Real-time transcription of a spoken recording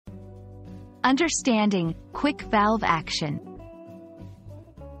Understanding quick valve action.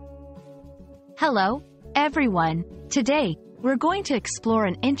 Hello, everyone. Today, we're going to explore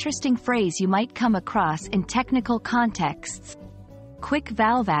an interesting phrase you might come across in technical contexts: quick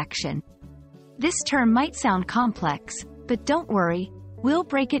valve action. This term might sound complex, but don't worry, we'll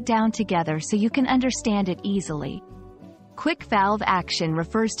break it down together so you can understand it easily. Quick valve action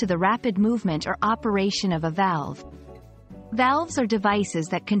refers to the rapid movement or operation of a valve. Valves are devices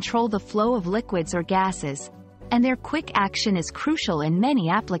that control the flow of liquids or gases, and their quick action is crucial in many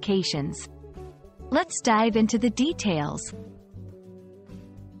applications. Let's dive into the details.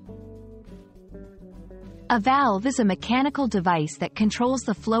 A valve is a mechanical device that controls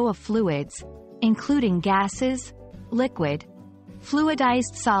the flow of fluids, including gases, liquid,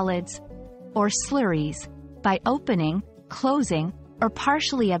 fluidized solids, or slurries, by opening, closing, or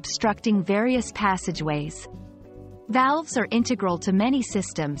partially obstructing various passageways. Valves are integral to many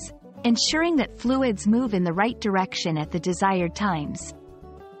systems, ensuring that fluids move in the right direction at the desired times.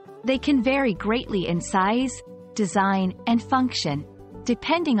 They can vary greatly in size, design, and function,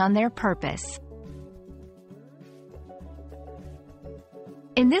 depending on their purpose.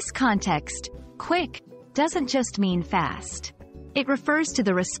 In this context, quick doesn't just mean fast. It refers to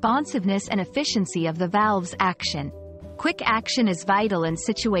the responsiveness and efficiency of the valve's action. Quick action is vital in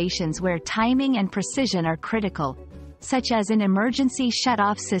situations where timing and precision are critical, such as in emergency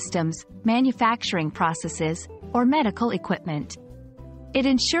shut-off systems, manufacturing processes, or medical equipment. It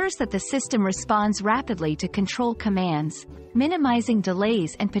ensures that the system responds rapidly to control commands, minimizing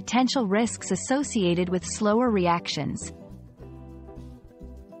delays and potential risks associated with slower reactions.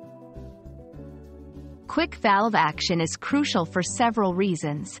 Quick valve action is crucial for several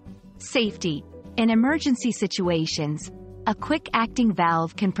reasons. Safety. In emergency situations, a quick-acting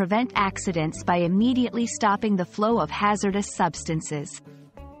valve can prevent accidents by immediately stopping the flow of hazardous substances.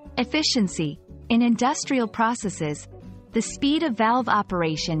 Efficiency. In industrial processes, the speed of valve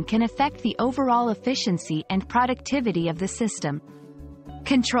operation can affect the overall efficiency and productivity of the system.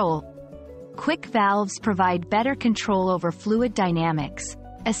 Control. Quick valves provide better control over fluid dynamics,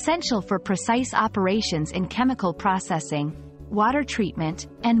 essential for precise operations in chemical processing, water treatment,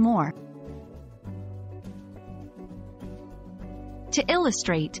 and more. To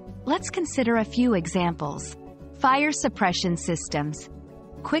illustrate, let's consider a few examples. Fire suppression systems.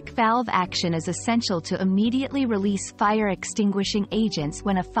 Quick valve action is essential to immediately release fire-extinguishing agents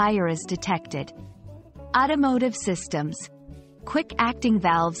when a fire is detected. Automotive systems. Quick-acting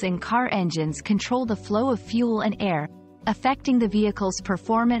valves in car engines control the flow of fuel and air, affecting the vehicle's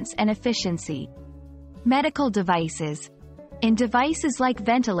performance and efficiency. Medical devices. In devices like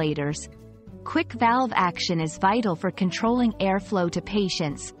ventilators, quick valve action is vital for controlling airflow to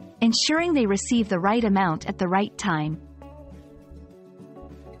patients, ensuring they receive the right amount at the right time.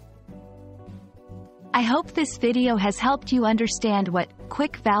 I hope this video has helped you understand what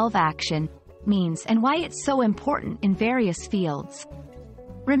quick valve action means and why it's so important in various fields.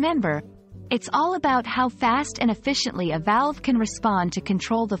 Remember, it's all about how fast and efficiently a valve can respond to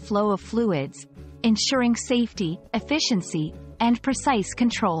control the flow of fluids, ensuring safety, efficiency, and precise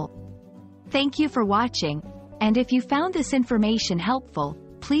control. Thank you for watching, and if you found this information helpful,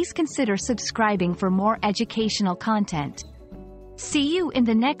 please consider subscribing for more educational content. See you in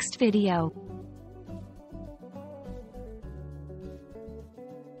the next video.